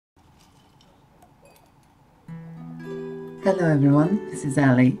Hello everyone, this is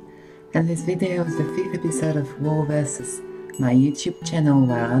Ali, and this video is the 5th episode of WoW Versus, my YouTube channel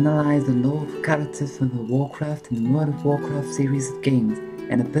where I analyze the lore of characters from the Warcraft and World of Warcraft series of games,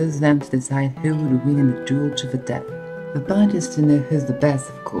 and oppose them to decide who would win in the duel to the death. The point is to know who's the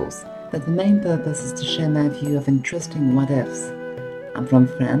best, of course, but the main purpose is to share my view of interesting what-ifs. I'm from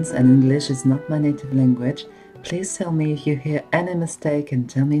France and English is not my native language. Please tell me if you hear any mistake and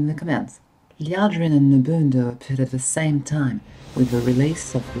tell me in the comments. Liadrin and Nobundo appeared at the same time, with the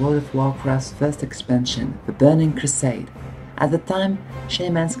release of World of Warcraft's first expansion, The Burning Crusade. At the time,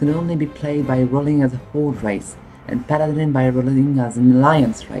 Shamans could only be played by rolling as a Horde race, and Paladin by rolling as an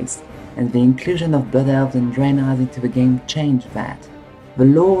Alliance race, and the inclusion of Blood Elves and Draenei into the game changed that. The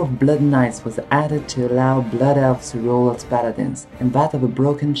lore of Blood Knights was added to allow Blood Elves to roll as Paladins, and that of the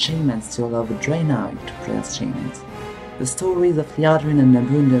Broken Shamans to allow the Draenei to play as Shamans. The stories of Liadrin and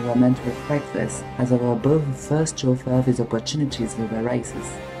Nobundo were meant to reflect this, as they were both the first to offer these opportunities with their races.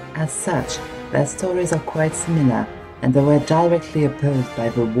 As such, their stories are quite similar, and they were directly opposed by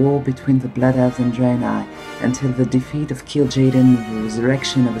the war between the Blood Elves and Draenei, until the defeat of Kil'jaeden and the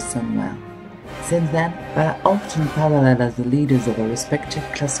resurrection of the Sunwell. Since then, they are often parallel as the leaders of their respective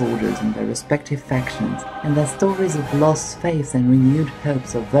class orders and their respective factions, and their stories of lost faith and renewed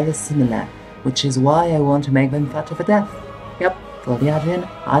hopes are very similar, which is why I want to make them fight to the death. Yep, for Liadrin,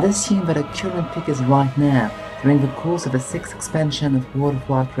 I'd assume that a current pick is right now, during the course of the 6th expansion of World of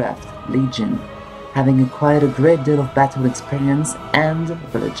Warcraft, Legion, having acquired a great deal of battle experience and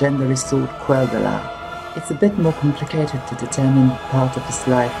the legendary sword Quel'Dala. It's a bit more complicated to determine part of his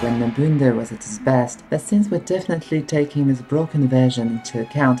life when Nobundo was at his best, but since we're definitely taking his broken version into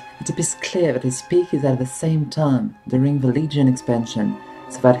account, it is clear that his peak is at the same time, during the Legion expansion,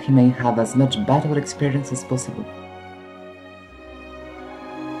 so that he may have as much battle experience as possible.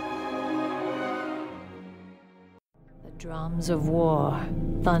 The drums of war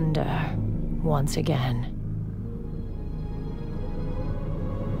thunder once again.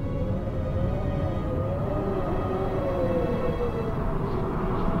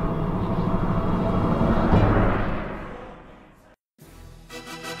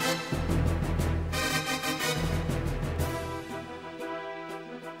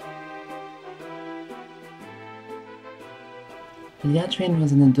 Liadrin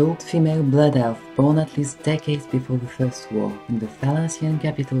was an adult female blood elf born at least decades before the First War in the Thalassian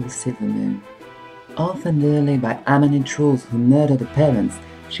capital of Silvermoon. Orphaned early by Amanite trolls who murdered her parents,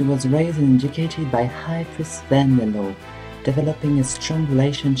 she was raised and educated by High Priest Vandelor, developing a strong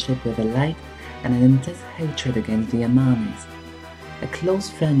relationship with the light and an intense hatred against the Amanis. A close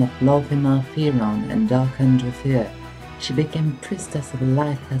friend of Lor'themar Theron and Darkhan Drufir, she became a priestess of the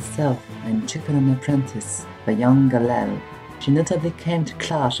light herself and took on an apprentice, the young Galel. She notably came to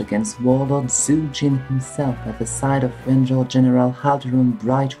clash against warlord Zul'jin himself at the side of Ranger General Haldirun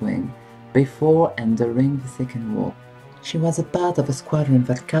Brightwing, before and during the Second War. She was a part of a squadron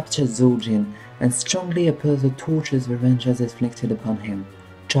that captured Zul'jin and strongly opposed the tortures the Rangers inflicted upon him,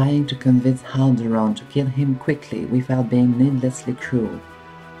 trying to convince Haldirun to kill him quickly without being needlessly cruel.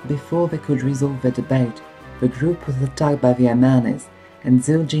 Before they could resolve the debate, the group was attacked by the Amanis, and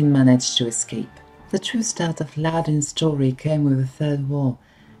Zul'jin managed to escape. The true start of Liadrin's story came with the Third War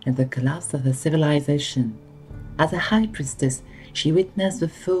and the collapse of her civilization. As a high priestess, she witnessed the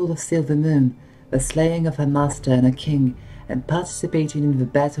fall of Silvermoon, the slaying of her master and her king, and participated in the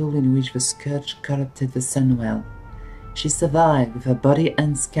battle in which the Scourge corrupted the Sunwell. She survived with her body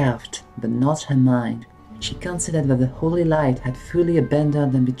unscarfed, but not her mind. She considered that the Holy Light had fully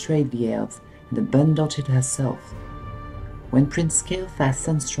abandoned and betrayed the elves, and abandoned it herself. When Prince Kael'thas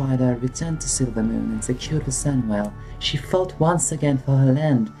Sunstrider returned to Silvermoon and secured the Sunwell, she fought once again for her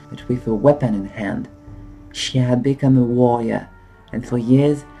land, but with a weapon in hand. She had become a warrior, and for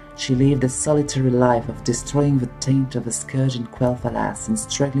years she lived a solitary life of destroying the taint of the Scourge in Quel'Thalas and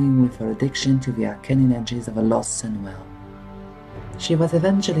struggling with her addiction to the arcane energies of a lost Sunwell. She was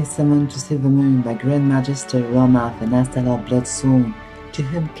eventually summoned to Silvermoon by Grand Magister Romath and Astalor Bloodsworn, to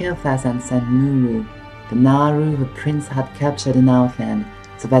whom Kael'thas had sent Nuru, the Naaru the prince had captured in Outland,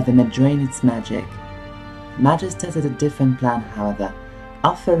 so that they might drain its magic. Magisters had a different plan, however,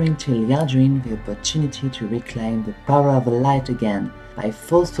 offering to Liadrin the opportunity to reclaim the power of the light again by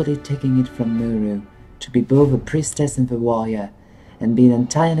forcefully taking it from Nuru, to be both a priestess and the warrior, and be an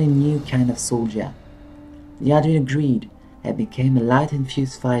entirely new kind of soldier. Liadrin agreed, and became a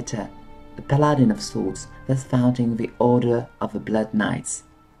light-infused fighter, a paladin of sorts, thus founding the Order of the Blood Knights.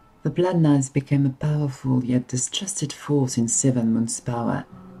 The Blood Knights became a powerful yet distrusted force in Silvermoon's power.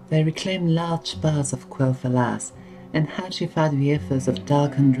 They reclaimed large parts of Quel'Thalas and had she fought the efforts of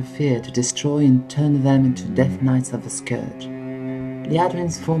Dark Hundred Fear to destroy and turn them into Death Knights of the Scourge.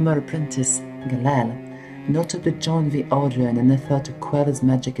 Liadrin's former apprentice, Galal, notably joined the Order in an effort to quell his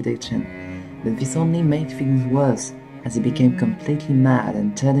magic addiction, but this only made things worse as he became completely mad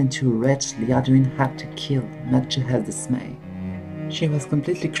and turned into a wretch Liadrin had to kill, much to her dismay. She was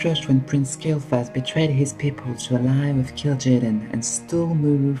completely crushed when Prince Kael'thas betrayed his people to ally with Kil'jaeden and stole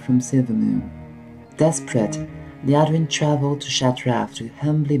Muru from Silvermoon. Desperate, Liadrin traveled to Shatrath to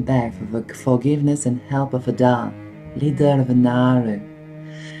humbly beg for the forgiveness and help of Adar, leader of the Naaru.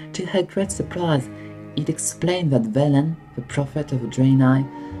 To her great surprise, it explained that Velen, the prophet of Draenei,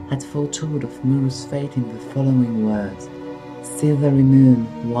 had foretold of Muru's fate in the following words: "Silvery moon,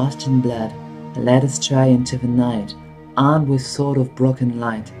 washed in blood, led astray into the night, armed with sword of broken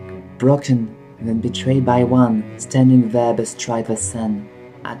light, broken, then betrayed by one, standing there bestride the sun.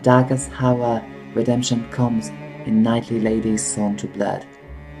 At darkest hour, redemption comes, in knightly ladies sown to blood."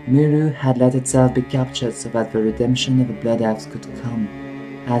 Muru had let itself be captured so that the redemption of the Blood Elves could come,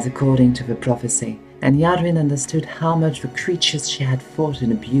 as according to the prophecy, and Liadrin understood how much the creatures she had fought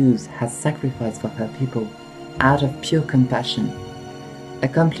and abused had sacrificed for her people, out of pure compassion.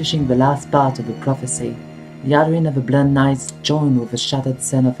 Accomplishing the last part of the prophecy, Liadrin of the Blood Knights joined with the Shattered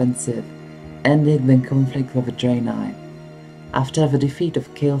Sun offensive, ending the conflict with the Draenei. After the defeat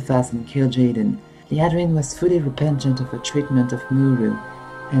of Kael'thas and Kil'jaeden, Liadrin was fully repentant of the treatment of Muru,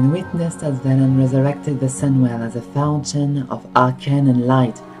 and witnessed as Velen resurrected the Sunwell as a fountain of arcane and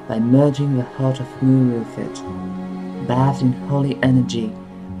light by merging the heart of Muru with it. Bathed in holy energy,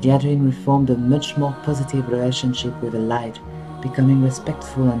 Liadrin reformed a much more positive relationship with the light, becoming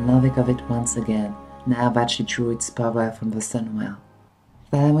respectful and loving of it once again, now that she drew its power from the Sunwell.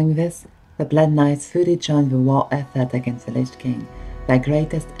 Following this, the Blood Knights fully joined the war effort against the Lich King, their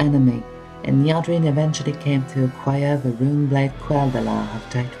greatest enemy, and Liadrin eventually came to acquire the Runeblade Quel'Dalar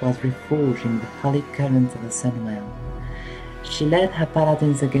after it was reforged in the holy currents of the Sunwell. She led her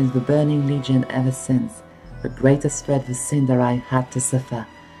paladins against the Burning Legion ever since, the greatest threat the Sindarai had to suffer,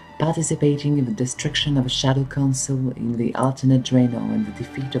 participating in the destruction of the Shadow Council in the alternate Draenor and the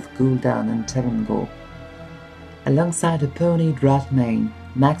defeat of Gul'dan and Terangor. Alongside a pony Draenei,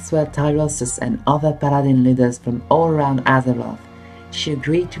 Maxwell Tyrosus and other paladin leaders from all around Azeroth, she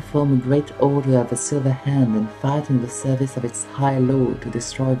agreed to form a great order of the Silver Hand and fight in the service of its High Lord to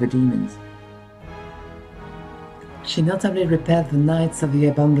destroy the demons. She notably repelled the Knights of the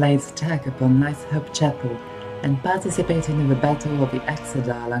Ebonblade's attack upon Knight's Hope Chapel and participated in the Battle of the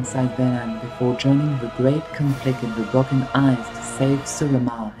Exodar alongside Velen before joining the great conflict in the Broken Isles to save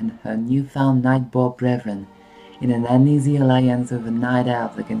Suramar and her newfound Nightborn brethren in an uneasy alliance with the Night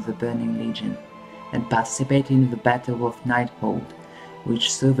Elves against the Burning Legion, and participated in the Battle of Nighthold,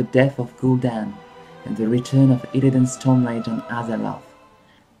 which saw the death of Gul'dan and the return of Illidan's Stormrage on Azeroth.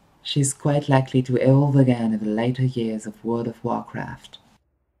 She is quite likely to evolve again in the later years of World of Warcraft.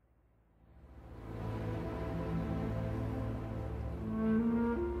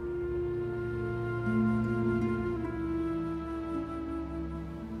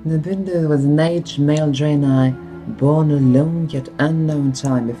 Nobundo was an aged male Draenei, born a long yet unknown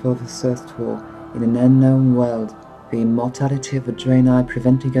time before the First War, in an unknown world, the immortality of the Draenei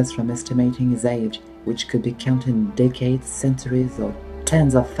preventing us from estimating his age, which could be counted in decades, centuries, or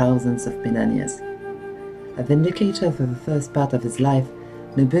tens of thousands of millennia. A vindicator for the first part of his life,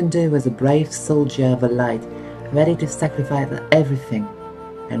 Nobundo was a brave soldier of the light, ready to sacrifice everything,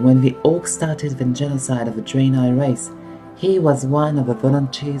 and when the Orcs started the genocide of the Draenei race, he was one of the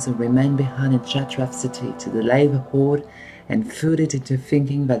volunteers who remained behind in Shatrath City to delay the Horde and fooled it into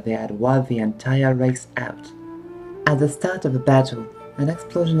thinking that they had wiped the entire race out. At the start of the battle, an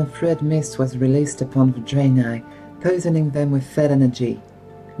explosion of red mist was released upon the Draenei, poisoning them with fed energy.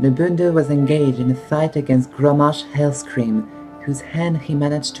 Nobundo was engaged in a fight against Grommash Hellscream, whose hand he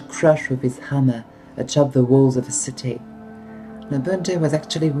managed to crush with his hammer atop the walls of the city. Nobundo was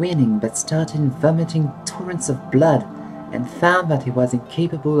actually winning, but started vomiting torrents of blood, and found that he was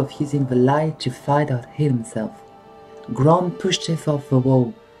incapable of using the light to fight or heal himself. Grom pushed him off the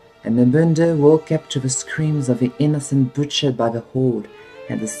wall, and Nobundo woke up to the screams of the innocent butchered by the Horde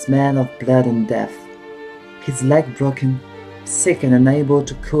and the smell of blood and death. His leg broken, sick and unable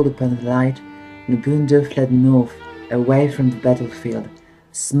to call upon the light, Nobundo fled north, away from the battlefield,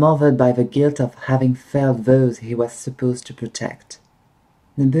 smothered by the guilt of having failed those he was supposed to protect.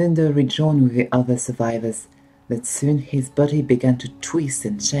 Nobundo rejoined with the other survivors, but soon his body began to twist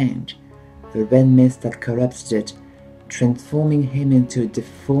and change. The red mist had corrupted it, transforming him into a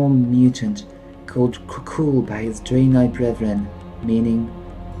deformed mutant called Krukul by his Draenei brethren, meaning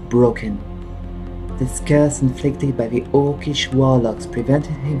broken. This curse inflicted by the orcish warlocks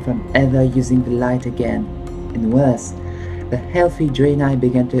prevented him from ever using the light again, and worse, the healthy Draenei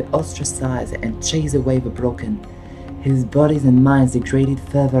began to ostracize and chase away the broken, whose bodies and minds degraded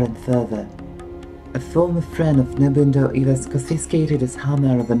further and further. A former friend of Nobundo even confiscated his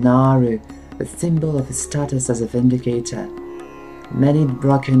hammer of an Aurore, a symbol of his status as a vindicator. Many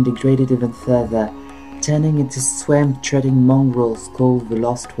broken degraded even further, turning into swamp-treading mongrels called the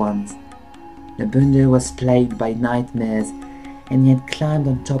Lost Ones. Nobundo was plagued by nightmares, and he had climbed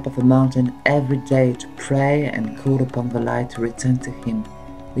on top of a mountain every day to pray and call upon the light to return to him,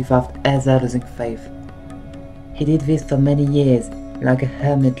 without ever losing faith. He did this for many years, like a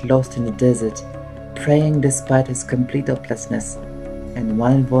hermit lost in the desert, praying despite his complete hopelessness, and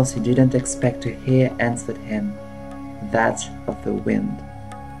one voice he didn't expect to hear answered him, that of the wind.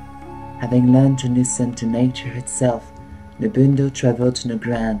 Having learned to listen to nature itself, Nobundo traveled to the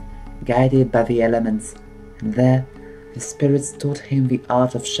ground, guided by the elements, and there the spirits taught him the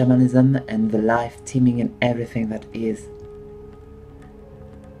art of shamanism and the life teeming in everything that is.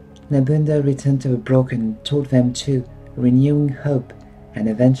 Nobundo returned to the broken and taught them too, renewing hope, and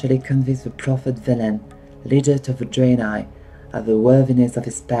eventually convinced the prophet Velen, leader of the Draenei, of the worthiness of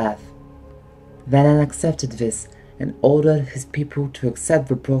his path. Velen accepted this, and ordered his people to accept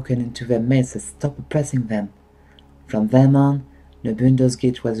the broken into their midst and stop oppressing them. From then on, Nobundo's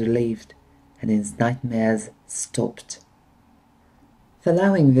guilt was relieved, and his nightmares stopped.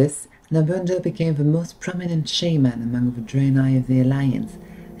 Following this, Nobundo became the most prominent shaman among the Draenei of the Alliance,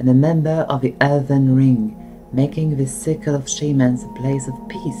 and a member of the Earthen Ring, making this circle of shamans a place of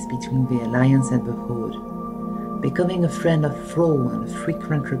peace between the Alliance and the Horde. Becoming a friend of Thrall and a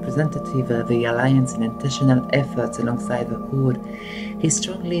frequent representative of the Alliance in intentional efforts alongside the Horde, he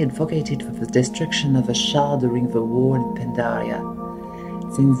strongly advocated for the destruction of the Shard during the war in Pandaria.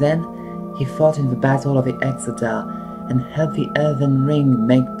 Since then, he fought in the Battle of the Exodar, and helped the Earthen Ring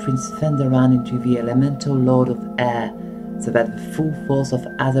make Prince Fenderan into the Elemental Lord of Air, so that the full force of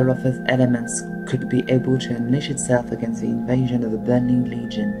Azeroth's elements could be able to unleash itself against the invasion of the Burning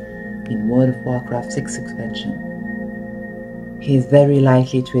Legion in World of Warcraft 6th expansion. He is very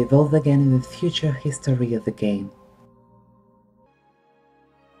likely to evolve again in the future history of the game.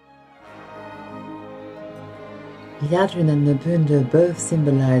 Liadrin and Nobundo both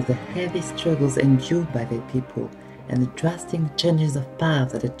symbolize the heavy struggles endured by their people and the drastic changes of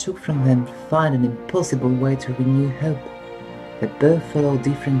path that it took from them to find an impossible way to renew hope. They both followed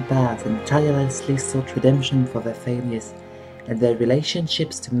different paths and tirelessly sought redemption for their failures, and their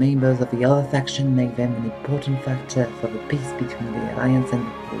relationships to members of the other faction make them an important factor for the peace between the Alliance and the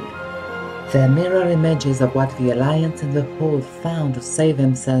Horde. They are mirror images of what the Alliance and the Horde found to save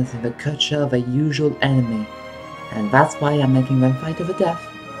themselves in the culture of a usual enemy, and that's why I'm making them fight to the death,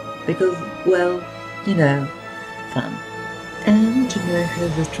 because, well, you know, fun. And to know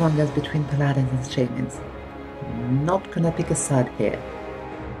who's the strongest between paladins and shamans. Not gonna pick a side here.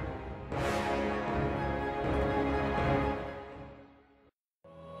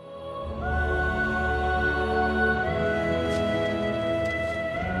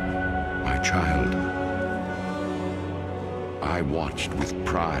 My child, I watched with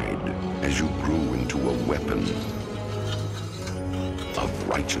pride as you grew into a weapon of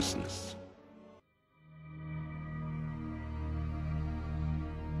righteousness.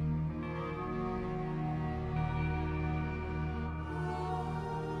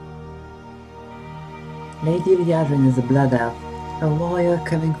 Lady Liadrin is a blood elf, a warrior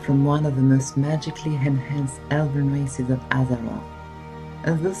coming from one of the most magically enhanced elven races of Azeroth.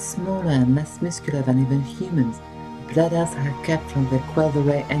 Although smaller and less muscular than even humans, blood elves have kept from their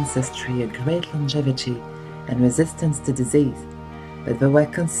Quel'Therei ancestry a great longevity and resistance to disease, but they were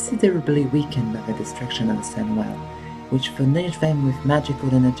considerably weakened by the destruction of the Sunwell, which furnished them with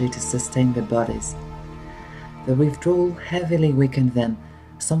magical energy to sustain their bodies. The withdrawal heavily weakened them,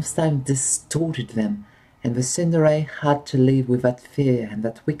 sometimes distorted them, and the Sunderay had to live with that fear and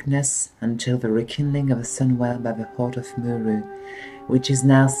that weakness until the rekindling of the Sunwell by the Heart of Muru, which is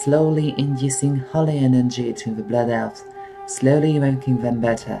now slowly inducing holy energy to the Blood Elves, slowly making them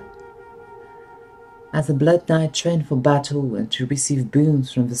better. As a Blood Knight trained for battle and to receive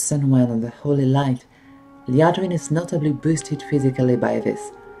boons from the Sunwell and the Holy Light, Liadrin is notably boosted physically by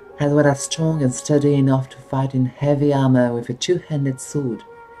this, as well as strong and sturdy enough to fight in heavy armor with a two-handed sword.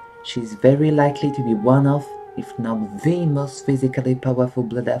 She is very likely to be one of, if not the most physically powerful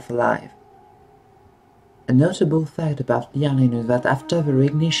blood elf alive. A notable fact about Liadrin is that after the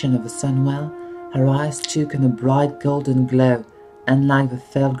reignition of the Sunwell, her eyes took on a bright golden glow, unlike the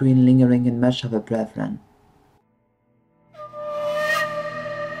fell green lingering in much of her brethren.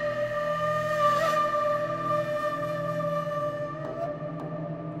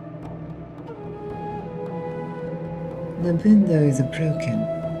 Nobundo is a broken,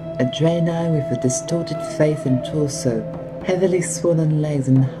 a Draenei with a distorted face and torso, heavily swollen legs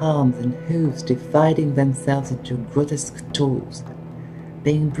and arms and hooves dividing themselves into grotesque tools.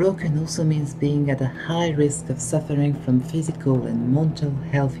 Being broken also means being at a high risk of suffering from physical and mental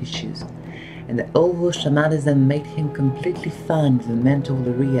health issues, and although shamanism made him completely fine in the mental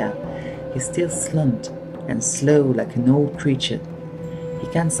area, he's still slumped and slow like an old creature. He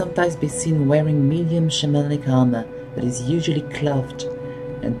can sometimes be seen wearing medium shamanic armor that is usually clothed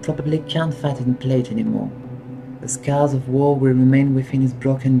and probably can't fight in plate anymore. The scars of war will remain within his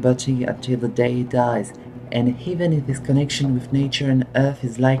broken body until the day he dies, and even if his connection with nature and earth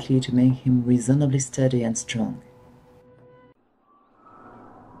is likely to make him reasonably sturdy and strong.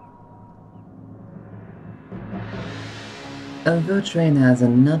 Although Draenei are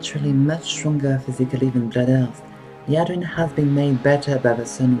naturally much stronger physically than Blood Elves, Liadrin has been made better by the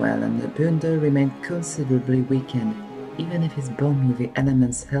Sunwell, and Nobundo remained considerably weakened, even if his bond with the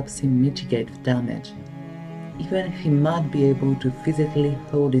elements helps him mitigate the damage. Even if he might be able to physically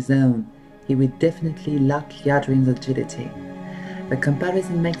hold his own, he will definitely lack Liadrin's agility. The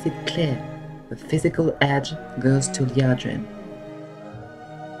comparison makes it clear: the physical edge goes to Liadrin.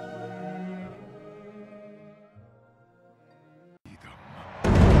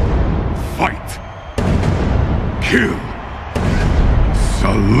 Fight! Kill!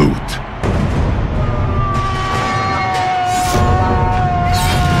 Salute!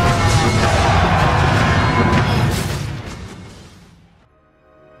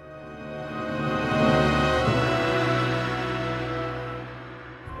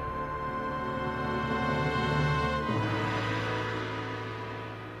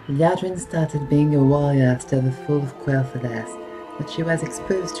 Liadrin started being a warrior after the fall of Quel'Thalas, but she was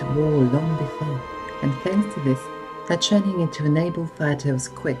exposed to war long before, and thanks to this, her training into an able fighter was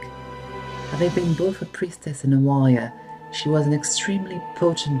quick. Having been both a priestess and a warrior, she was an extremely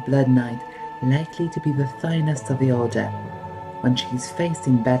potent blood knight, likely to be the finest of the order. When she is faced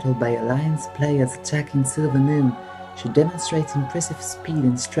in battle by alliance players attacking Silver Moon, she demonstrates impressive speed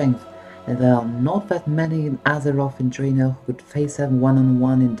and strength, and there are not that many in Azeroth and Draenei who could face her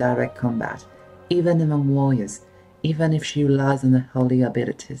one-on-one in direct combat, even among warriors, even if she relies on her holy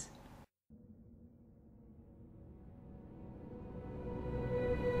abilities.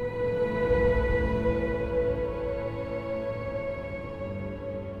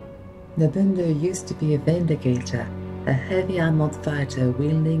 Nobundo used to be a Vindicator, a heavy armored fighter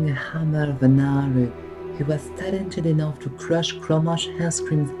wielding a hammer of an arrow, who was talented enough to crush Cromosh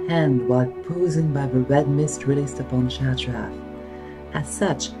Hellscream's hand while posing by the red mist released upon Shattrath. As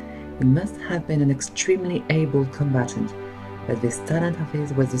such, he must have been an extremely able combatant, but this talent of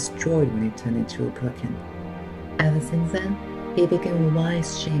his was destroyed when he turned into a broken. Ever since then, he became a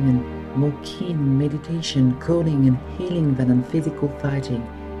wise shaman, more keen on meditation, coding and healing than on physical fighting,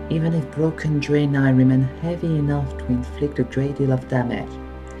 even if broken Draenei remain heavy enough to inflict a great deal of damage.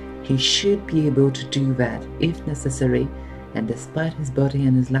 He should be able to do that, if necessary, and despite his body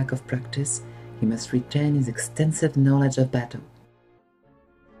and his lack of practice, he must retain his extensive knowledge of battle.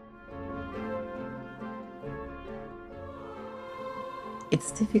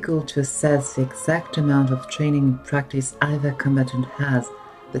 It's difficult to assess the exact amount of training and practice either combatant has,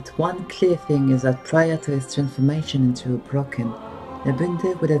 but one clear thing is that prior to his transformation into a broken,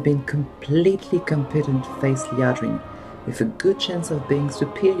 Nobundo would have been completely competent to face Liadrin, with a good chance of being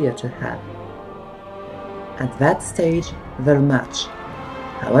superior to her. At that stage, very much.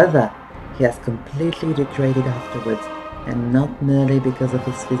 However, he has completely degraded afterwards, and not merely because of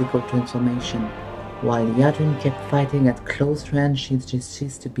his physical transformation. While Liadrin kept fighting at close range, she just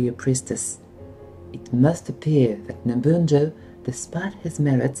ceased to be a priestess. It must appear that Nobundo, despite his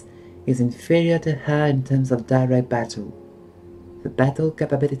merits, is inferior to her in terms of direct battle. The battle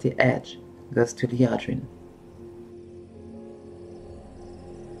capability edge goes to Liadrin.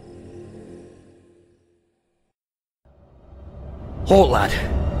 Halt, lad.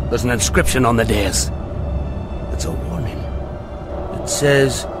 There's an inscription on the dais. It's a warning. It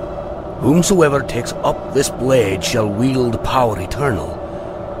says, "Whomsoever takes up this blade shall wield power eternal.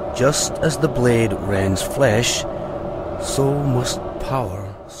 Just as the blade rends flesh, so must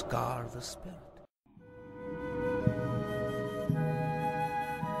power scar the spirit."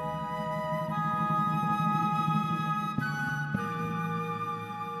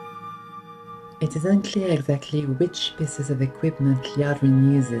 It is unclear exactly which pieces of equipment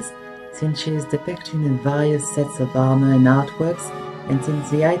Liadrin uses, since she is depicted in various sets of armor and artworks, and since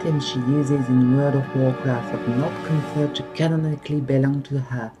the items she uses in World of Warcraft have not conferred to canonically belong to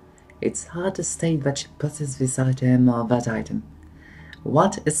her. It's hard to state that she possesses this item or that item.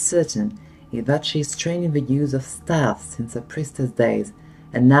 What is certain is that she is trained in the use of staffs since her priestess days,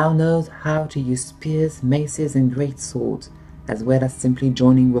 and now knows how to use spears, maces and great swords, as well as simply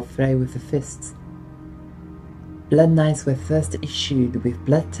joining the fray with the fists. Blood Knights were first issued with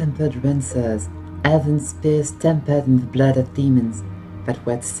blood-tempered lancers, elven spears tempered in the blood of demons that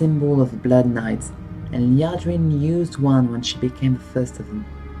were the symbol of the Blood Knights, and Liadrin used one when she became the first of them.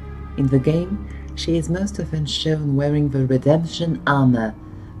 In the game, she is most often shown wearing the Redemption Armor,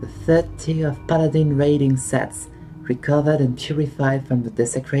 the third tier of Paladin raiding sets, recovered and purified from the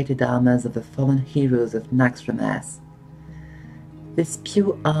desecrated armors of the fallen heroes of Naxxramas. This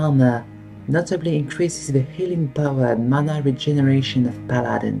pure armor notably increases the healing power and mana regeneration of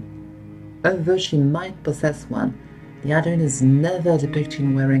Paladin. Although she might possess one, Liadrin is never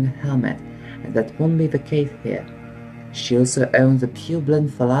depicted wearing a helmet, and that won't be the case here. She also owns a pure-blood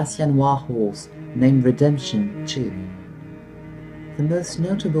Thalassian warhorse named Redemption too. The most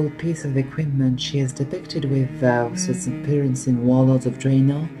notable piece of equipment she is depicted with, though, since appearance in Warlords of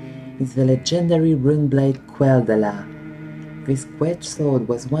Draenei, is the legendary rune blade Quel'Dalar. This wedge sword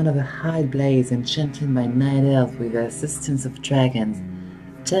was one of the high blades enchanted by night elves with the assistance of dragons,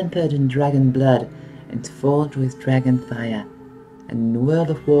 tempered in dragon blood and forged with dragon fire. And in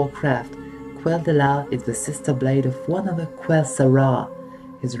World of Warcraft, Quel'Dalar is the sister blade of one of the Quel'Sara.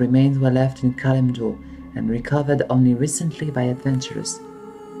 His remains were left in Kalimdor and recovered only recently by adventurers.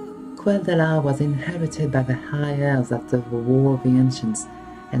 Quel'Dalar was inherited by the High Elves after the War of the Ancients,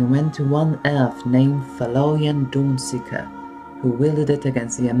 and went to one elf named Thalorian Dawnseeker, who wielded it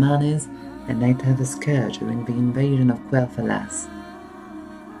against the Amanis and later the Scourge during the invasion of Quel'Thalas.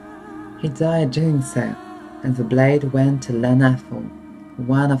 He died doing so, and the blade went to Lanathor,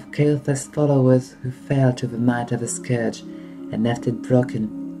 one of Kael'thas' followers who fell to the might of the Scourge and left it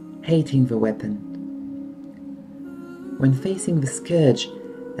broken, hating the weapon. When facing the Scourge,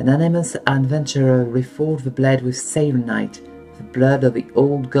 an anonymous adventurer reforged the blade with Selenite, the blood of the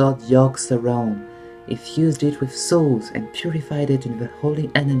old god Yogg-Saron. He fused it with souls and purified it in the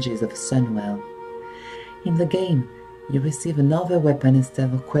holy energies of Sunwell. In the game, you receive another weapon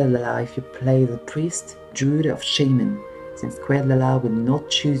instead of Quel'Dalar if you play the priest, druid or shaman, since Quel'Dalar will not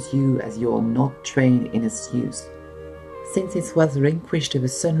choose you as you are not trained in its use. Since it was relinquished to the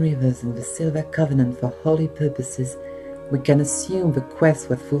Sun Rivers and the Silver Covenant for holy purposes, we can assume the quest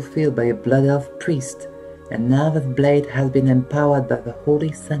was fulfilled by a Blood Elf priest, and now that the blade has been empowered by the holy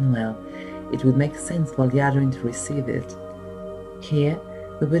Sunwell, it would make sense for Liadrin to receive it. Here,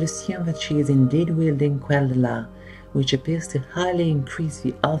 we would assume that she is indeed wielding Quel'Dalar, which appears to highly increase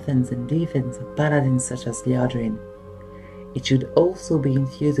the offense and defense of paladins such as Liadrin. It should also be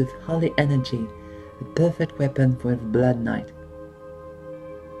infused with holy energy, the perfect weapon for the Blood Knight.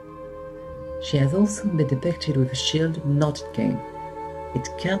 She has also been depicted with a shield not in game. It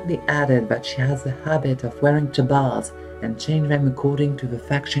can be added that she has the habit of wearing tabars and change them according to the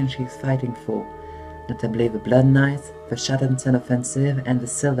faction she is fighting for, notably the Blood Knights, the Shattered Sun Offensive and the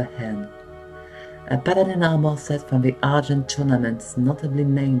Silver Hand. A paladin armor set from the Argent tournament is notably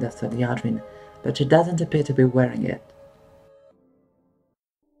named after Liadrin, but she doesn't appear to be wearing it.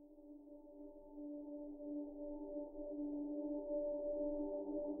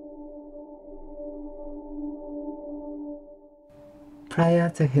 Prior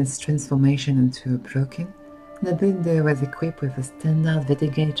to his transformation into a Broken, Nobundo was equipped with a standard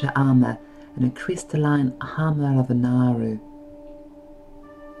Vitigator armor and a crystalline armor of an Aurore.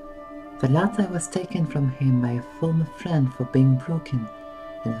 The latter was taken from him by a former friend for being broken,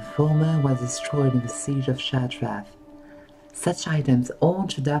 and the former was destroyed in the siege of Shadrath. Such items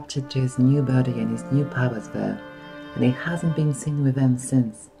aren't adapted to his new body and his new powers though, and he hasn't been seen with them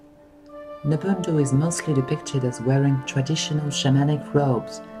since. Nobundo is mostly depicted as wearing traditional shamanic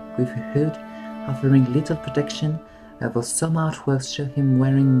robes with a hood, offering little protection, although some artworks show him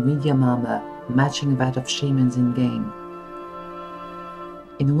wearing medium armor matching that of shamans in-game.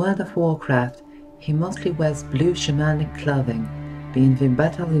 In World of Warcraft, he mostly wears blue shamanic clothing, but in the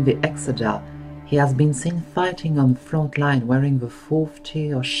battle in the Exodus, he has been seen fighting on the front line wearing the 4th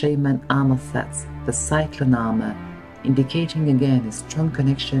tier of shaman armor sets, the Cyclone armor, indicating again a strong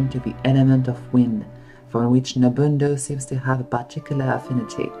connection to the element of wind, for which Nobundo seems to have a particular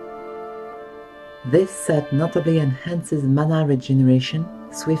affinity. This set notably enhances mana regeneration,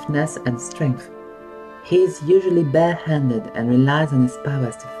 swiftness and strength. He is usually bare-handed and relies on his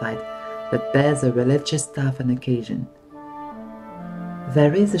powers to fight, but bears a religious staff on occasion.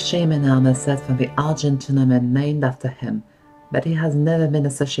 There is a shaman armor set from the Argent tournament named after him, but he has never been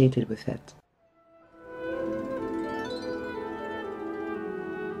associated with it.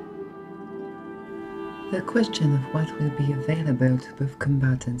 The question of what will be available to both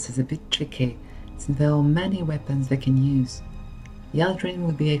combatants is a bit tricky, since there are many weapons they can use. Liadrin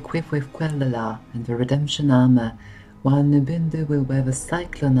will be equipped with Quel'Dala and the Redemption armor, while Nobundo will wear the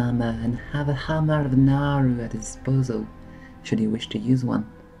Cyclone armor and have a hammer of Naru at his disposal, should he wish to use one.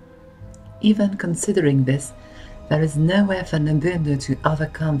 Even considering this, there is nowhere for Nobundo to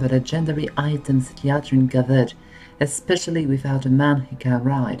overcome the legendary items Liadrin gathered, especially without a man he can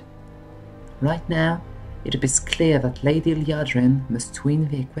ride. Right now, it appears clear that Lady Liadrin must win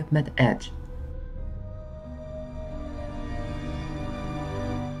the equipment edge.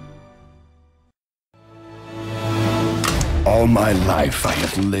 All my life I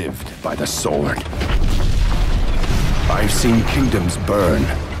have lived by the sword. I've seen kingdoms burn,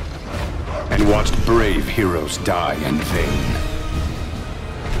 and watched brave heroes die in vain.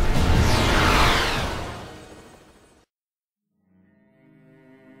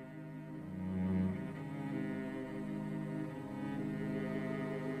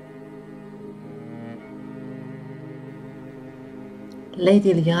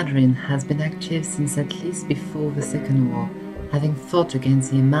 Lady Liadrin has been active since at least before the Second War, having fought against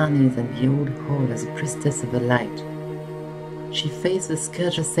the Imanis and the Old Horde as a priestess of the light. She faced the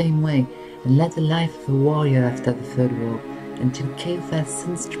scourge the same way and led the life of a warrior after the Third War, until Kefir's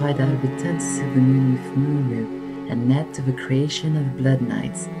Sunstrider returned to see the moon with Muru and led to the creation of the Blood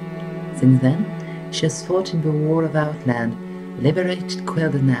Knights. Since then, she has fought in the War of Outland, liberated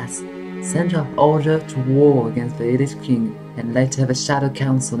Quel'Danas, sent her order to war against the Elite King, and later the Shadow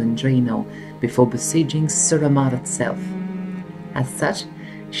Council in Draenei, before besieging Suramar itself. As such,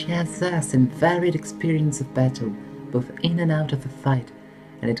 she has vast and varied experience of battle, both in and out of the fight,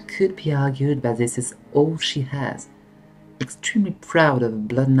 and it could be argued that this is all she has. Extremely proud of her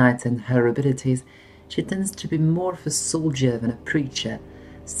Blood Knights and her abilities, she tends to be more of a soldier than a preacher,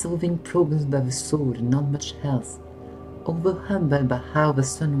 solving problems by the sword and not much else. Although humbled by how the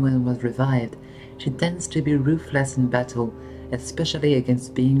Sunwell was revived, she tends to be ruthless in battle, especially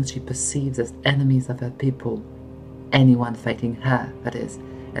against beings she perceives as enemies of her people. Anyone fighting her, that is,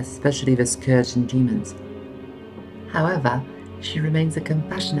 especially the Scourge and demons. However, she remains a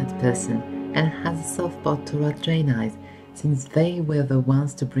compassionate person and has a soft spot toward Draenei, since they were the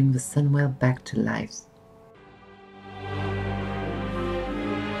ones to bring the Sunwell back to life.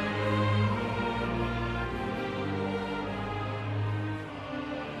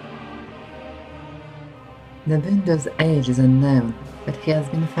 Nobundo's age is unknown, but he has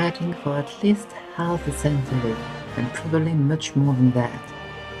been fighting for at least half a century, and probably much more than that.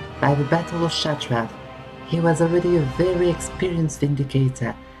 By the Battle of Shattrath, he was already a very experienced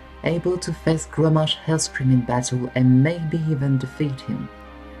Vindicator, able to face Grommash Hellscream in battle and maybe even defeat him.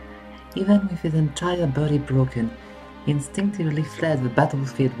 Even with his entire body broken, he instinctively fled the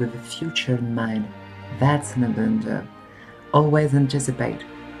battlefield with the future in mind. That's Nobundo. Always anticipate,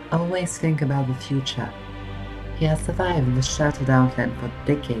 always think about the future. He has survived in the Shattered Outland for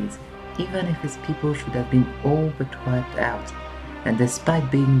decades, even if his people should have been all but wiped out, and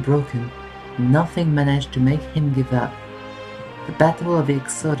despite being broken, nothing managed to make him give up. The Battle of the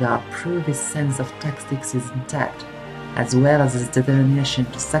Exodar proved his sense of tactics is intact, as well as his determination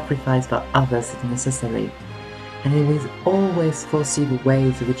to sacrifice for others if necessary, and he will always foresee the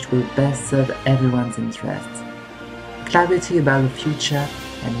ways which will best serve everyone's interests. Clarity about the future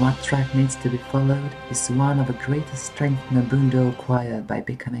and what track needs to be followed is one of the greatest strengths Nobundo acquired by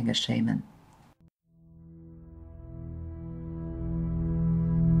becoming a shaman.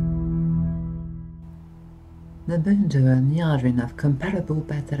 Nobundo and Liadrin have comparable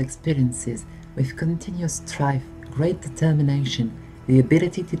battle experiences, with continuous strife, great determination, the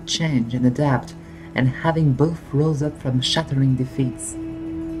ability to change and adapt, and having both rose up from shattering defeats.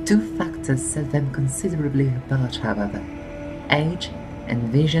 Two factors set them considerably apart, however: age and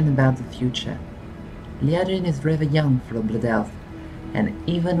vision about the future. Liadrin is rather young for a Blood Elf, and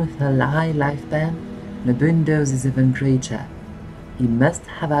even with her high lifespan, Nobundo's is even greater. He must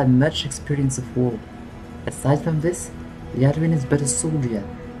have had much experience of war. Aside from this, Liadrin is but a soldier.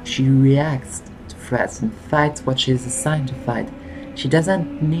 She reacts to threats and fights what she is assigned to fight. She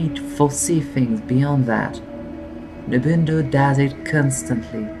doesn't need to foresee things beyond that. Nobundo does it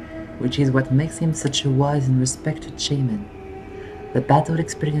constantly, which is what makes him such a wise and respected shaman. The battle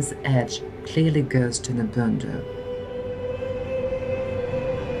experience edge clearly goes to Nobundo.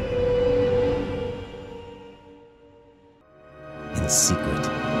 In secret,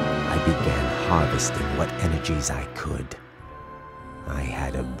 I began harvesting what energies I could. I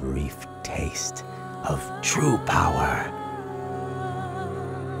had a brief taste of true power.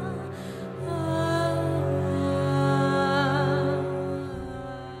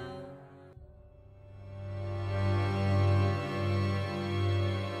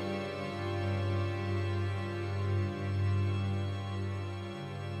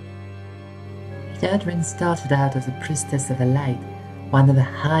 Liadrin started out as a priestess of the light, one of the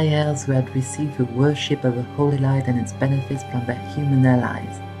high elves who had received the worship of the holy light and its benefits from their human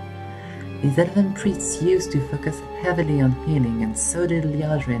allies. These elven priests used to focus heavily on healing, and so did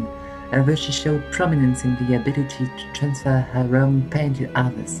Liadrin, although she showed prominence in the ability to transfer her own pain to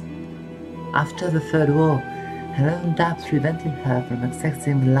others. After the Third War, her own doubts prevented her from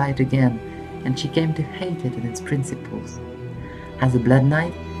accessing the light again, and she came to hate it and its principles. As a Blood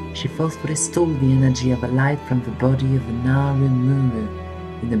Knight, she forcefully stole the energy of the light from the body of the Naru Muru,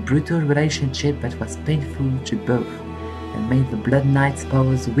 in a brutal relationship that was painful to both, and made the Blood Knight's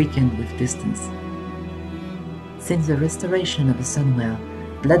powers weaken with distance. Since the restoration of the Sunwell,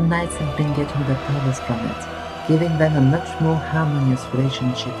 Blood Knights have been getting their powers from it, giving them a much more harmonious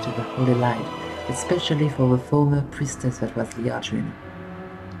relationship to the Holy Light, especially for the former priestess that was Liadrin.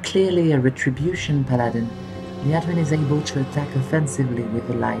 Clearly a retribution paladin, Liadrin is able to attack offensively with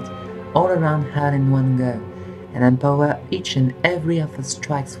the light, all around her in one go, and empower each and every of her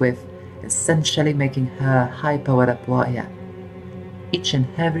strikes with, essentially making her a high-powered up warrior. Each and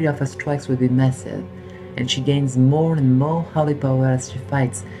every of her strikes will be massive, and she gains more and more holy power as she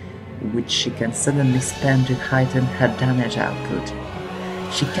fights, which she can suddenly spend to heighten her damage output.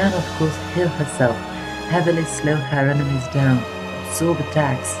 She can of course heal herself, heavily slow her enemies down, absorb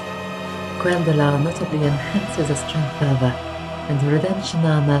attacks. Quell the Law notably enhances her strength further, and the Redemption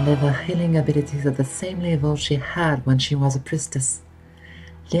Armor leave her healing abilities at the same level she had when she was a priestess.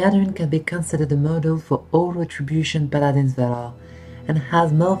 Liadrin can be considered a model for all Retribution paladins there are, and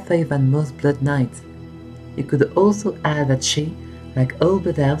has more faith than most Blood Knights. You could also add that she, like all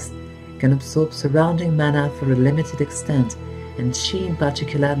Blood Elves, can absorb surrounding mana for a limited extent, and she in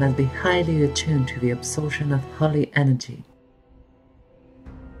particular must be highly attuned to the absorption of holy energy.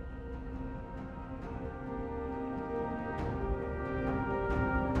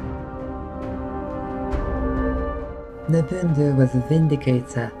 Nobundo was a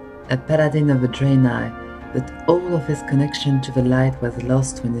Vindicator, a paladin of the Draenei, but all of his connection to the light was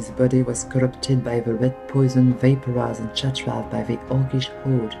lost when his body was corrupted by the red poison vaporized and chattered by the Orcish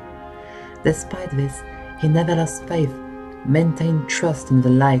horde. Despite this, he never lost faith, maintained trust in the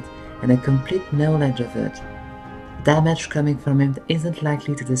light, and a complete knowledge of it. Damage coming from it isn't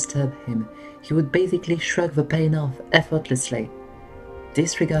likely to disturb him. He would basically shrug the pain off effortlessly.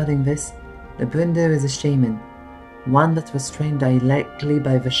 Disregarding this, Nobundo is a shaman, one that was trained directly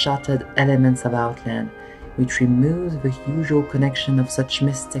by the shattered elements of Outland, which removes the usual connection of such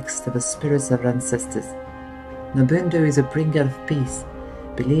mystics to the spirits of ancestors. Nobundo is a bringer of peace,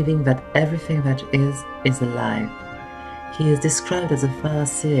 believing that everything that is alive. He is described as a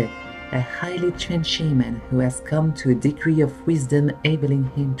Farseer, a highly trained shaman who has come to a degree of wisdom enabling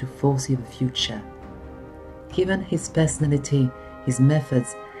him to foresee the future. Given his personality, his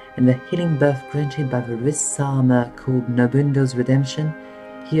methods, and the healing buff granted by the wrist armor called Nobundo's Redemption,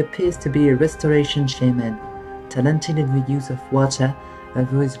 he appears to be a restoration shaman, talented in the use of water,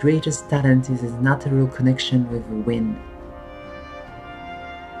 although his greatest talent is his natural connection with the wind.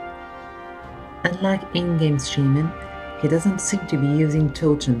 Unlike in-game shaman, he doesn't seem to be using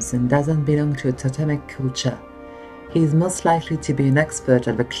totems and doesn't belong to a totemic culture. He is most likely to be an expert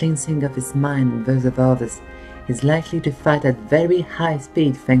at the cleansing of his mind and those of others. He is likely to fight at very high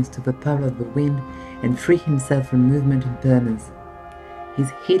speed thanks to the power of the wind and free himself from movement impermanence. His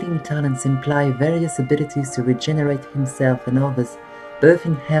healing talents imply various abilities to regenerate himself and others, both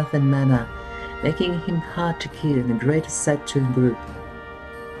in health and mana, making him hard to kill and a great asset to a group.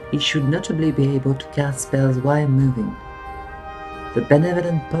 He should notably be able to cast spells while moving. The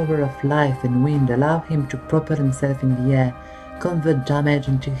benevolent power of life and wind allow him to propel himself in the air, convert damage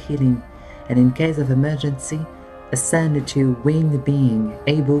into healing, and in case of emergency, ascend into a winged being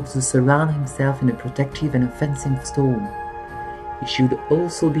able to surround himself in a protective and offensive storm. He should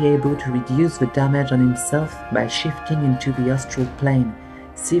also be able to reduce the damage on himself by shifting into the astral plane,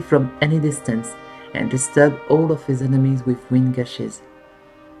 see from any distance, and disturb all of his enemies with wind gushes.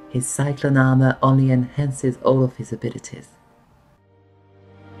 His cyclone armor only enhances all of his abilities.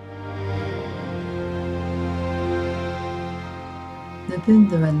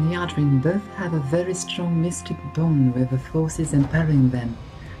 Nobundo and Liadrin both have a very strong mystic bond with the forces empowering them,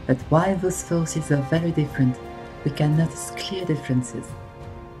 but while those forces are very different, we can notice clear differences.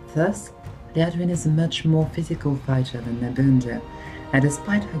 Thus, Liadrin is a much more physical fighter than Nobundo, and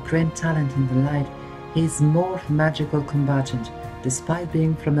despite her great talent in the light, he is more of a magical combatant, despite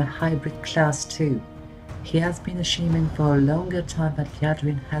being from a hybrid class too. He has been a shaman for a longer time than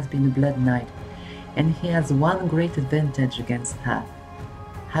Liadrin has been a Blood Knight, and he has one great advantage against her.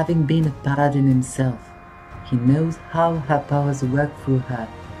 Having been a paladin himself, he knows how her powers work through her,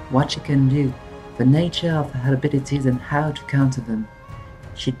 what she can do, the nature of her abilities and how to counter them.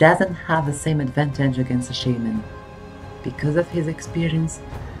 She doesn't have the same advantage against a shaman. Because of his experience,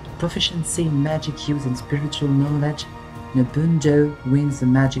 proficiency in magic use and spiritual knowledge, Nobundo wins the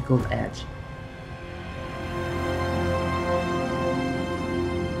magical edge.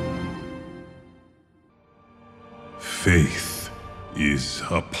 Faith is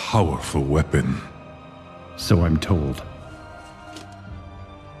a powerful weapon. So I'm told.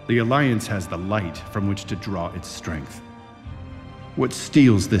 The Alliance has the light from which to draw its strength. What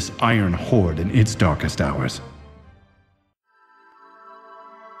steels this iron horde in its darkest hours?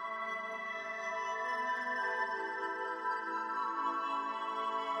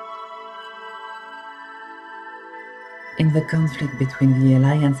 In the conflict between the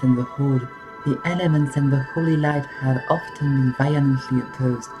Alliance and the Horde, the elements and the Holy Light have often been violently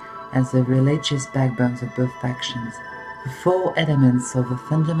opposed as the religious backbones of both factions. The four elements are the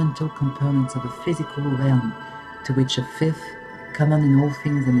fundamental components of the physical realm, to which a fifth, common in all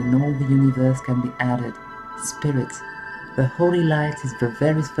things and in all the universe, can be added: spirit. The Holy Light is the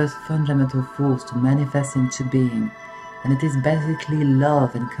very first fundamental force to manifest into being, and it is basically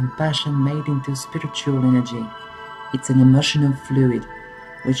love and compassion made into spiritual energy. It's an emotional fluid,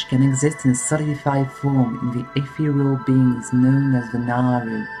 which can exist in a solidified form in the ethereal beings known as the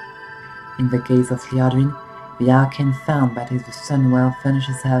Naharu. In the case of Liadrin, the arcane found that is the Sunwell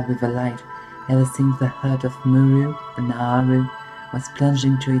furnishes her with the light ever since the heart of Muru, the Naharu, was plunged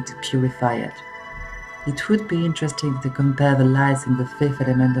into it to purify it. It would be interesting to compare the lights in the fifth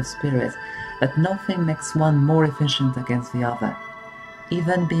element of spirit, but nothing makes one more efficient against the other.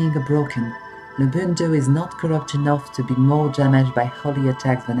 Even being a broken, Nobundo is not corrupt enough to be more damaged by holy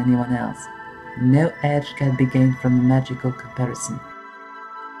attacks than anyone else. No edge can be gained from a magical comparison.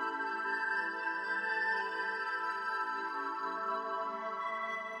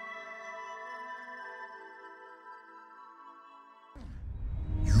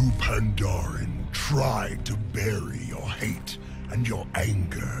 You Pandaren tried to bury your hate and your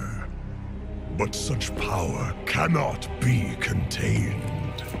anger, but such power cannot be contained.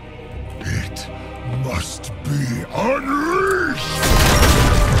 It must be unleashed!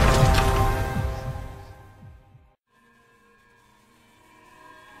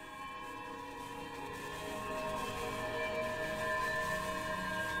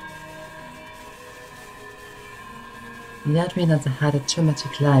 Liadrin has had a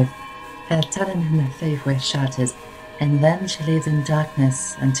traumatic life. Her talent and her faith were shattered, and then she lived in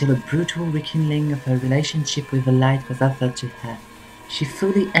darkness until a brutal rekindling of her relationship with the light was offered to her. She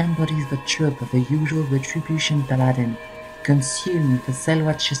fully embodies the trope of the usual retribution paladin, consumed with a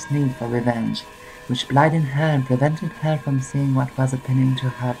self-righteous need for revenge, which blinded her and prevented her from seeing what was happening to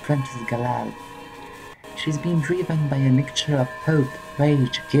her apprentice Galal. She's been driven by a mixture of hope,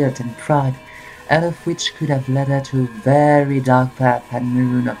 rage, guilt, and pride, all of which could have led her to a very dark path had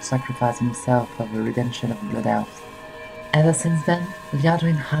Muru not sacrificed himself for the redemption of Blood Elves. Ever since then,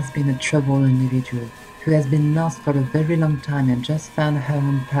 Liadrin has been a troubled individual, who has been lost for a very long time and just found her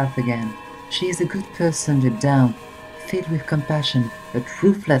own path again. She is a good person deep down, filled with compassion, but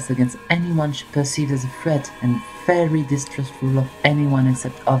ruthless against anyone she perceives as a threat and very distrustful of anyone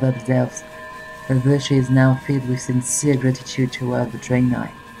except other elves, although she is now filled with sincere gratitude toward the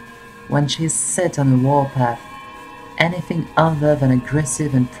Draenei. When she is set on a warpath, anything other than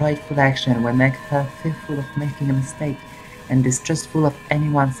aggressive and prideful action will make her fearful of making a mistake and distrustful of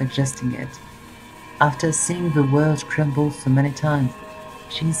anyone suggesting it. After seeing the world crumble so many times,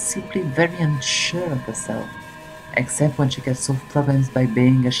 she is simply very unsure of herself, except when she can solve problems by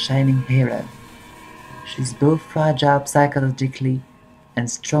being a shining hero. She's both fragile psychologically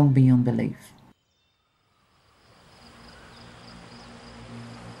and strong beyond belief.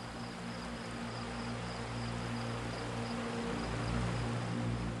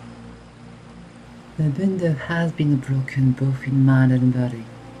 Nobundo has been broken both in mind and body.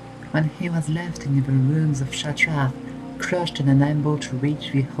 When he was left in the ruins of Shatrath, crushed and unable to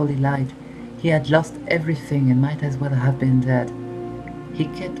reach the Holy Light, he had lost everything and might as well have been dead. He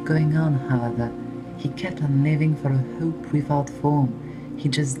kept going on, however. He kept on living for a hope without form. He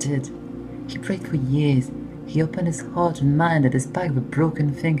just did. He prayed for years. He opened his heart and mind, and despite the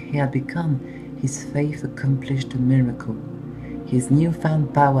broken thing he had become, his faith accomplished a miracle. His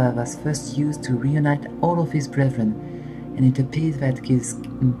newfound power was first used to reunite all of his brethren, and it appears that he is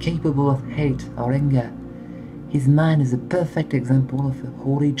incapable of hate or anger. His mind is a perfect example of a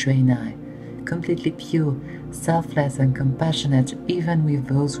holy Draenei, completely pure, selfless and compassionate even with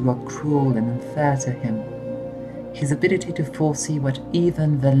those who are cruel and unfair to him. His ability to foresee what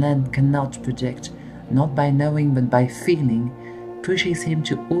even the land cannot predict, not by knowing but by feeling, pushes him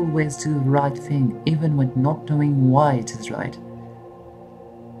to always do the right thing, even when not knowing why it is right.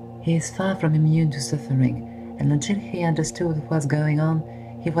 He is far from immune to suffering, and until he understood what was going on,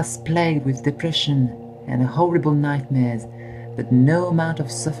 he was plagued with depression and horrible nightmares, but no amount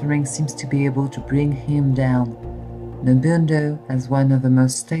of suffering seems to be able to bring him down. Nobundo has one of the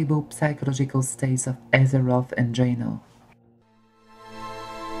most stable psychological states of Azeroth and Draenei.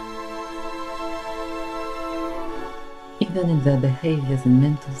 Even in their behaviors and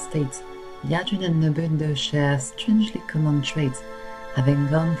mental states, Liadrin and Nobundo share strangely common traits, having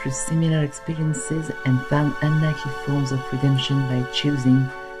gone through similar experiences and found unlikely forms of redemption by choosing,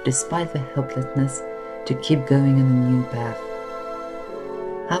 despite their helplessness, to keep going on a new path.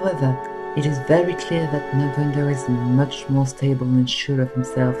 However, it is very clear that Nobundo is much more stable and sure of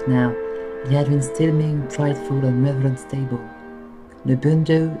himself now, Liadrin still being prideful and rather unstable.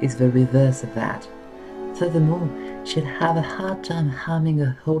 Nobundo is the reverse of that. Furthermore, she'd have a hard time harming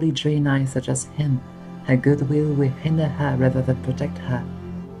a holy Draenei such as him. Her goodwill will hinder her rather than protect her.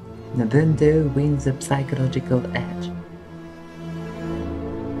 Nobundo wins the psychological edge.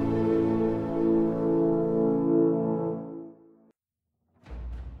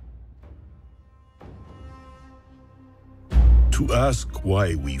 To ask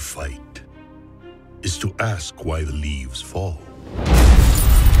why we fight is to ask why the leaves fall.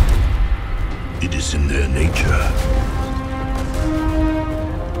 It is in their nature.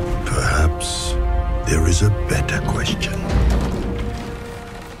 Perhaps there is a better question.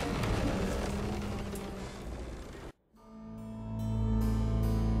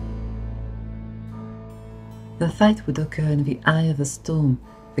 The fight would occur in the Eye of the Storm,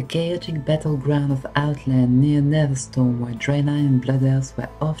 the chaotic battleground of Outland near Netherstorm, where Draenei and Blood Elves were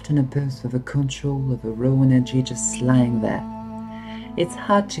often opposed for the control of the raw energy just lying there. It's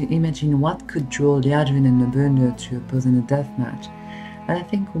hard to imagine what could draw Liadrin and Nobundo to oppose in a deathmatch, but I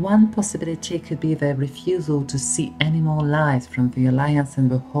think one possibility could be their refusal to see any more lives from the Alliance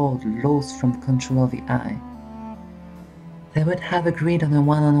and the Horde lost from control of the Eye. They would have agreed on a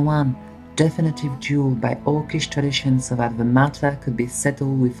one-on-one, definitive duel by orcish tradition so that the matter could be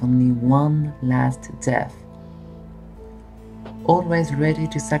settled with only one last death. Always ready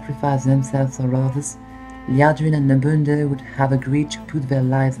to sacrifice themselves or others, Liadrin and Nobundo would have agreed to put their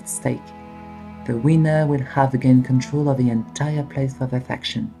lives at stake. The winner would have again control of the entire place for their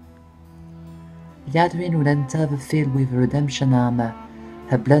faction. Liadrin would enter the field with a redemption armor,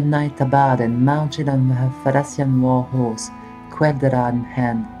 her Blood Knight tabard and mounted on her Thalassian war horse, Quel'Dara in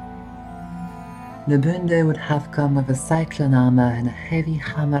hand. Nobundo would have come with a cyclone armor and a heavy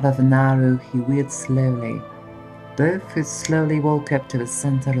hammer of an arrow he wielded slowly. Both would slowly walk up to the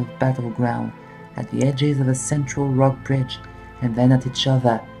center of battleground, at the edges of a central rock bridge, and then at each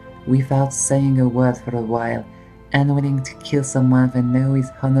other, without saying a word for a while, unwilling to kill someone they know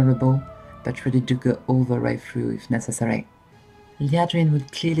is honorable, but ready to go all the way through if necessary. Liadrin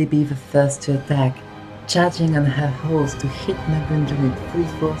would clearly be the first to attack, charging on her horse to hit Nobundo with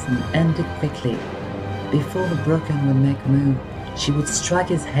full force and end it quickly. Before the Broken would make a move, she would strike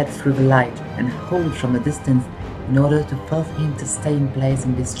his head through the light and hold from a distance in order to force him to stay in place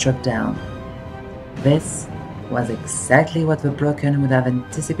and be struck down. This was exactly what the Broken would have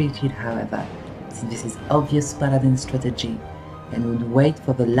anticipated, however, since this is obvious paladin strategy, and would wait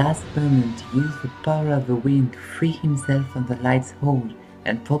for the last moment to use the power of the wind to free himself from the light's hold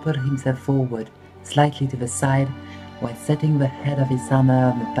and propel himself forward, slightly to the side, while setting the head of his armor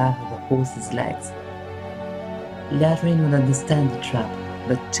on the path of the horse's legs. Liadrin would understand the trap,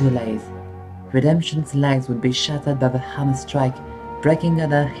 but too late. Redemption's legs would be shattered by the hammer strike, breaking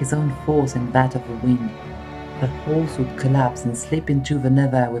under his own force and that of the wind. Her horse would collapse and slip into the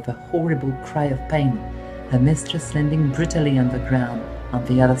nether with a horrible cry of pain, her mistress landing brutally on the ground on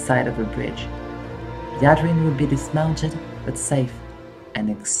the other side of the bridge. Liadrin would be dismounted, but safe,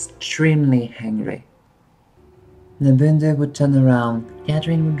 and extremely angry. Nobundo would turn around,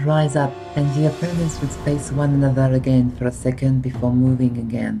 Liadrin would rise up, and the opponents would face one another again for a second before moving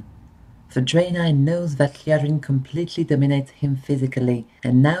again. The Draenei knows that Liadrin completely dominates him physically,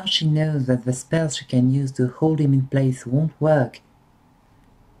 and now she knows that the spells she can use to hold him in place won't work.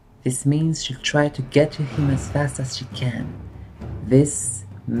 This means she'll try to get to him as fast as she can. This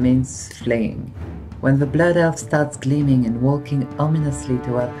means fleeing. When the Blood Elf starts gleaming and walking ominously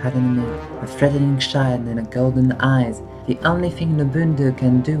toward her enemy, a threatening shine in her golden eyes, the only thing Nobundo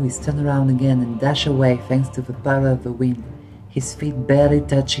can do is turn around again and dash away thanks to the power of the wind, his feet barely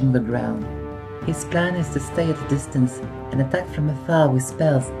touching the ground. His plan is to stay at a distance and attack from afar with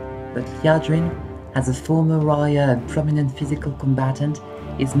spells, but Liadrin, as a former warrior and prominent physical combatant,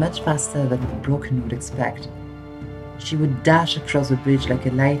 is much faster than the Broken would expect. She would dash across the bridge like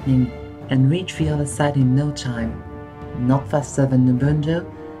a lightning and reach the other side in no time. Not faster than Nobundo,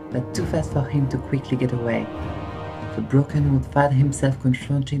 but too fast for him to quickly get away. The Broken would find himself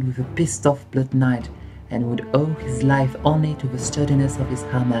confronted with a pissed-off Blood Knight and would owe his life only to the sturdiness of his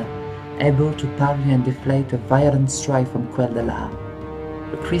hammer, able to parry and deflate a violent strike from Quel'Dalar.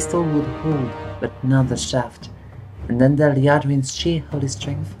 The crystal would hold, but not the shaft, and under Liadrin's sheer holy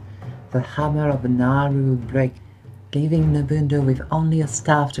strength, the hammer of the Naharu would break, leaving Nobundo with only a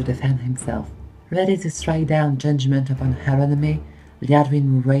staff to defend himself. Ready to strike down judgment upon her enemy,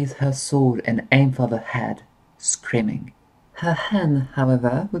 Liadrin would raise her sword and aim for the head, screaming. Her hand,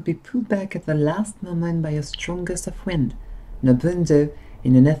 however, would be pulled back at the last moment by a strong gust of wind. Nobundo,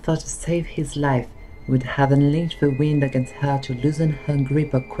 in an effort to save his life, would have unleashed the wind against her to loosen her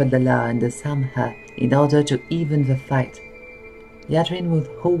grip of Quel'Dalar and disarm her in order to even the fight. Liadrin would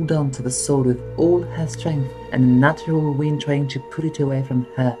hold on to the sword with all her strength and a natural wind trying to pull it away from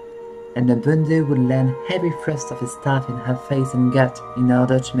her, and Nobundo would land heavy thrusts of his staff in her face and gut in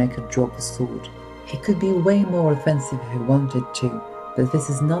order to make her drop the sword. He could be way more offensive if he wanted to, but this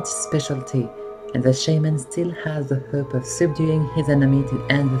is not his specialty, and the shaman still has the hope of subduing his enemy to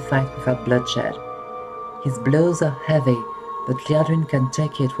end the fight without bloodshed. His blows are heavy, but Liadrin can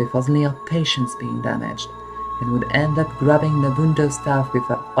take it with only her patience being damaged, and would end up grabbing Nobundo's staff with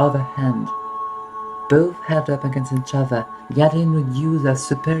her other hand. Both held up against each other, Liadrin would use her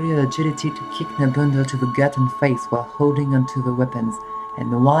superior agility to kick Nobundo to the gut and face while holding onto the weapons,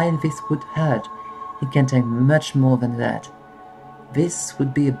 and while this would hurt, he can take much more than that. This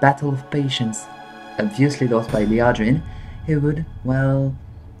would be a battle of patience, obviously lost by Liadrin, who would, well,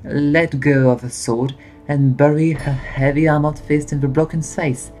 let go of the sword and bury her heavy armored fist in the Broken's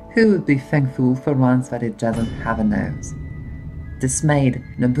face, who would be thankful for once that it doesn't have a nose. Dismayed,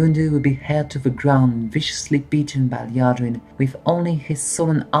 Nobundo would be held to the ground and viciously beaten by Liadrin, with only his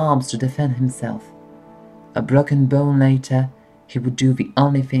sullen arms to defend himself. A broken bone later, he would do the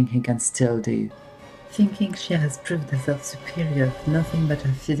only thing he can still do. Thinking she has proved herself superior with nothing but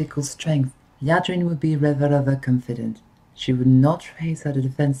her physical strength, Liadrin would be rather overconfident. She would not raise her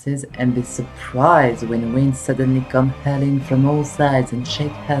defenses and be surprised when winds suddenly come hurling from all sides and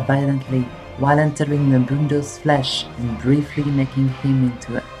shake her violently, while entering Nobundo's flesh and briefly making him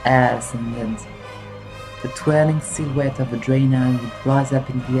into air ascendant. The twirling silhouette of the Draenei would rise up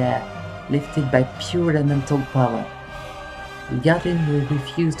in the air, lifted by pure elemental power. Liadrin would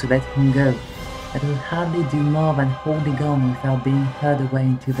refuse to let him go, but would hardly do more than holding on without being hurled away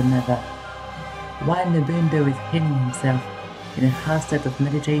into the nether. While Nobundo is healing himself, in a half state of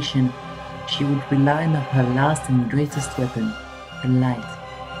meditation, she would rely on her last and greatest weapon, her light.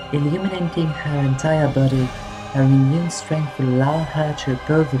 Illuminating her entire body, her immune strength will allow her to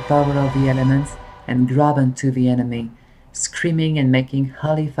oppose the power of the elements and grab onto the enemy, screaming and making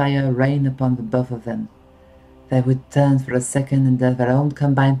holy fire rain upon the both of them. They would turn for a second under their own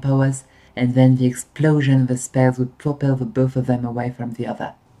combined powers, and then the explosion of the spells would propel the both of them away from the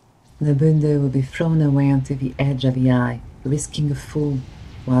other. Nobundo would be thrown away onto the edge of the eye, risking a fall,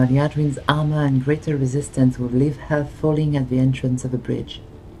 while Liadrin's armor and greater resistance would leave her falling at the entrance of the bridge.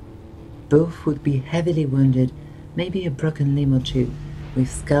 Both would be heavily wounded, maybe a broken limb or two,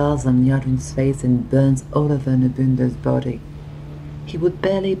 with scars on Liadrin's face and burns all over Nobundo's body. He would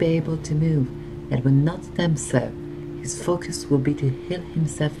barely be able to move, and would not attempt so. His focus would be to heal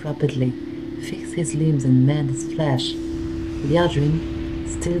himself rapidly, fix his limbs and mend his flesh. Liadrin,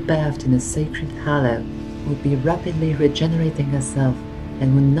 still bathed in a sacred halo, would be rapidly regenerating herself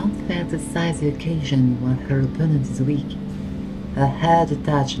and would not fail to seize the occasion while her opponent is weak. Her hair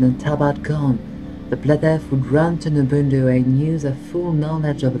detached and her tabard gone, the Blood Elf would run to Nobundo and use her full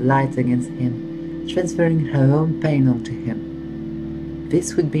knowledge of light against him, transferring her own pain onto him.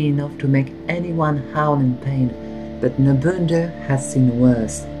 This would be enough to make anyone howl in pain, but Nobundo has seen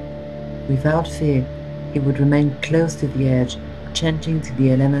worse. Without fear, he would remain close to the edge, chanting to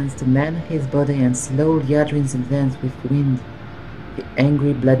the elements to mend his body and slow Liadrin's advance with wind. The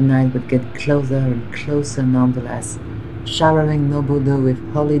angry Blood Knight would get closer and closer nonetheless, showering Nobundo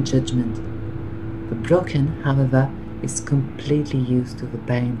with holy judgment. The Broken, however, is completely used to the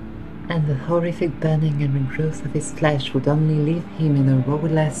pain, and the horrific burning and regrowth of his flesh would only leave him in a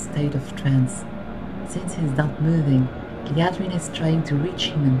rowless state of trance. Since he is not moving, Liadrin is trying to reach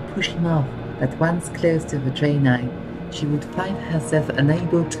him and push him off, but once close to the Draenei, she would find herself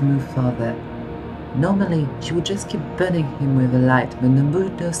unable to move further. Normally, she would just keep burning him with the light, but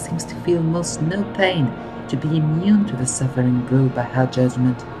Nobundo seems to feel almost no pain, to be immune to the suffering brought by her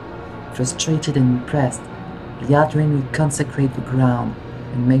judgment. Frustrated and impressed, Liadrin would consecrate the ground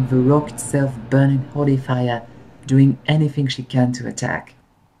and make the rock itself burn in holy fire, doing anything she can to attack.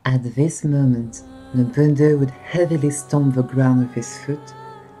 At this moment, Nobundo would heavily stomp the ground with his foot,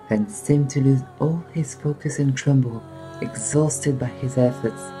 then seem to lose all his focus and crumble, exhausted by his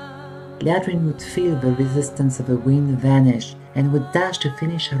efforts. Liadrin would feel the resistance of the wind vanish and would dash to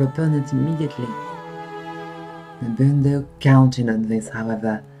finish her opponent immediately. Nobundo counted on this,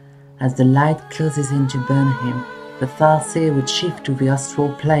 however. As the light closes in to burn him, the Farseer would shift to the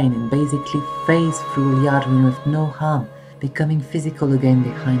astral plane and basically phase through Liadrin with no harm, becoming physical again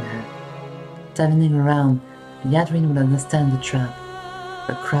behind her. Turning around, Liadrin would understand the trap.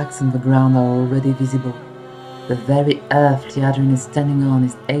 The cracks in the ground are already visible. The very earth Liadrin is standing on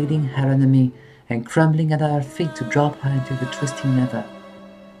is aiding her enemy and crumbling at her feet to drop her into the twisting nether.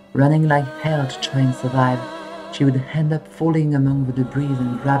 Running like hell to try and survive, she would end up falling among the debris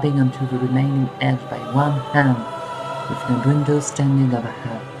and grabbing onto the remaining edge by one hand, with Nobundo standing over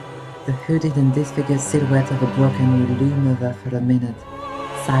her. The hooded and disfigured silhouette of the broken will loom over for a minute,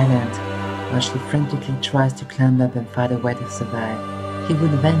 silent, while she frantically tries to climb up and find a way to survive. He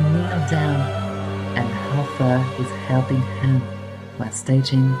would then kneel down and offer his helping hand while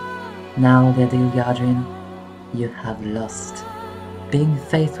stating, "Now, Lady Liadrin, you have lost." Being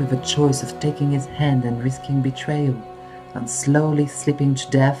faced with the choice of taking his hand and risking betrayal, and slowly slipping to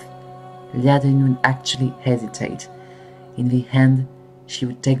death, Liadrin would actually hesitate. In the end, she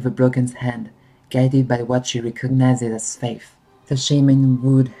would take the broken's hand, guided by what she recognizes as faith. The shaman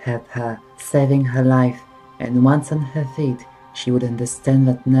would help her, saving her life, and once on her feet, she would understand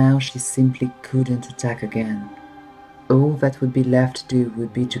that now she simply couldn't attack again. All that would be left to do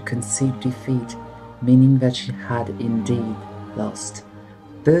would be to concede defeat, meaning that she had indeed lost.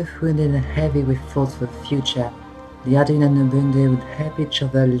 Both wounded and heavy with thoughts for the future, Liadrin and Nobundo would help each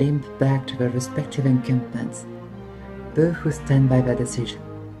other limp back to their respective encampments. Both would stand by their decision.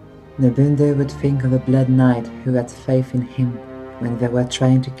 Nobundo would think of a Blood Knight who had faith in him when they were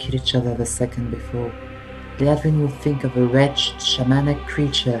trying to kill each other the second before. Liadrin would think of a wretched, shamanic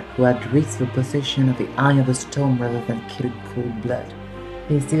creature who had reached the possession of the Eye of the Storm rather than killed cold blood.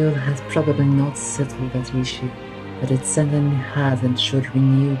 His deal has probably not settled that issue, but it certainly has ensured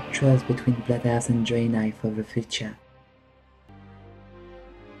renewed trust between Blood Elves and Draenei for the future.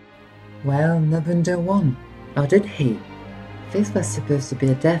 Well, Nobundo won, or did he? This was supposed to be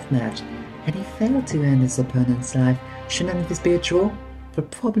a deathmatch, and he failed to end his opponent's life. Shouldn't this be a draw? The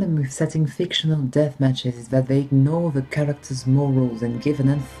problem with setting fictional deathmatches is that they ignore the character's morals and give an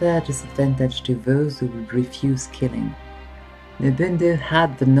unfair disadvantage to those who would refuse killing. Nobundo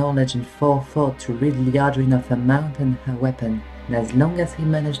had the knowledge and forethought to rid Liadrin of her mount and her weapon, and as long as he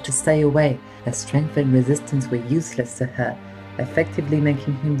managed to stay away, her strength and resistance were useless to her, effectively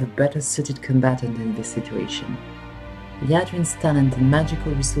making him the better suited combatant in this situation. Liadrin's talent and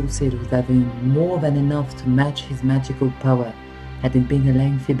magical resources would have been more than enough to match his magical power had it been a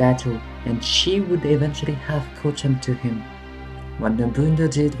lengthy battle, and she would eventually have caught up to him. What Nobundo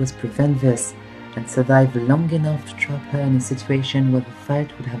did was prevent this, and survive long enough to trap her in a situation where the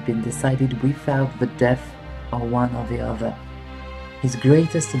fight would have been decided without the death of one or the other. His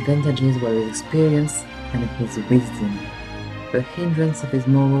greatest advantages were his experience and his wisdom. The hindrance of his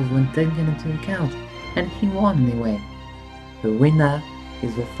morals weren't taken into account, and he won anyway. The winner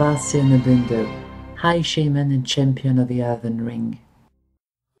is the Farseer Nobundo, High Shaman and Champion of the Earthen Ring.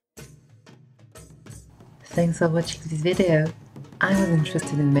 Thanks for watching this video. I was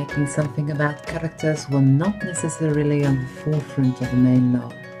interested in making something about characters who are not necessarily on the forefront of the main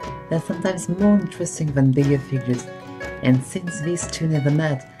lore. They're sometimes more interesting than bigger figures, and since these two never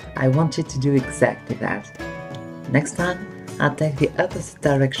met, I wanted to do exactly that. Next time, I'll take the opposite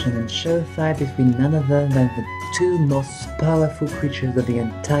direction and show a fight between none other than the two most powerful creatures of the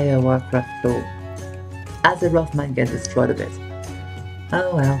entire Warcraft lore. Azeroth might get destroyed a bit.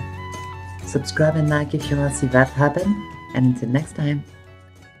 Oh well. Subscribe and like if you want to see that happen, and until next time.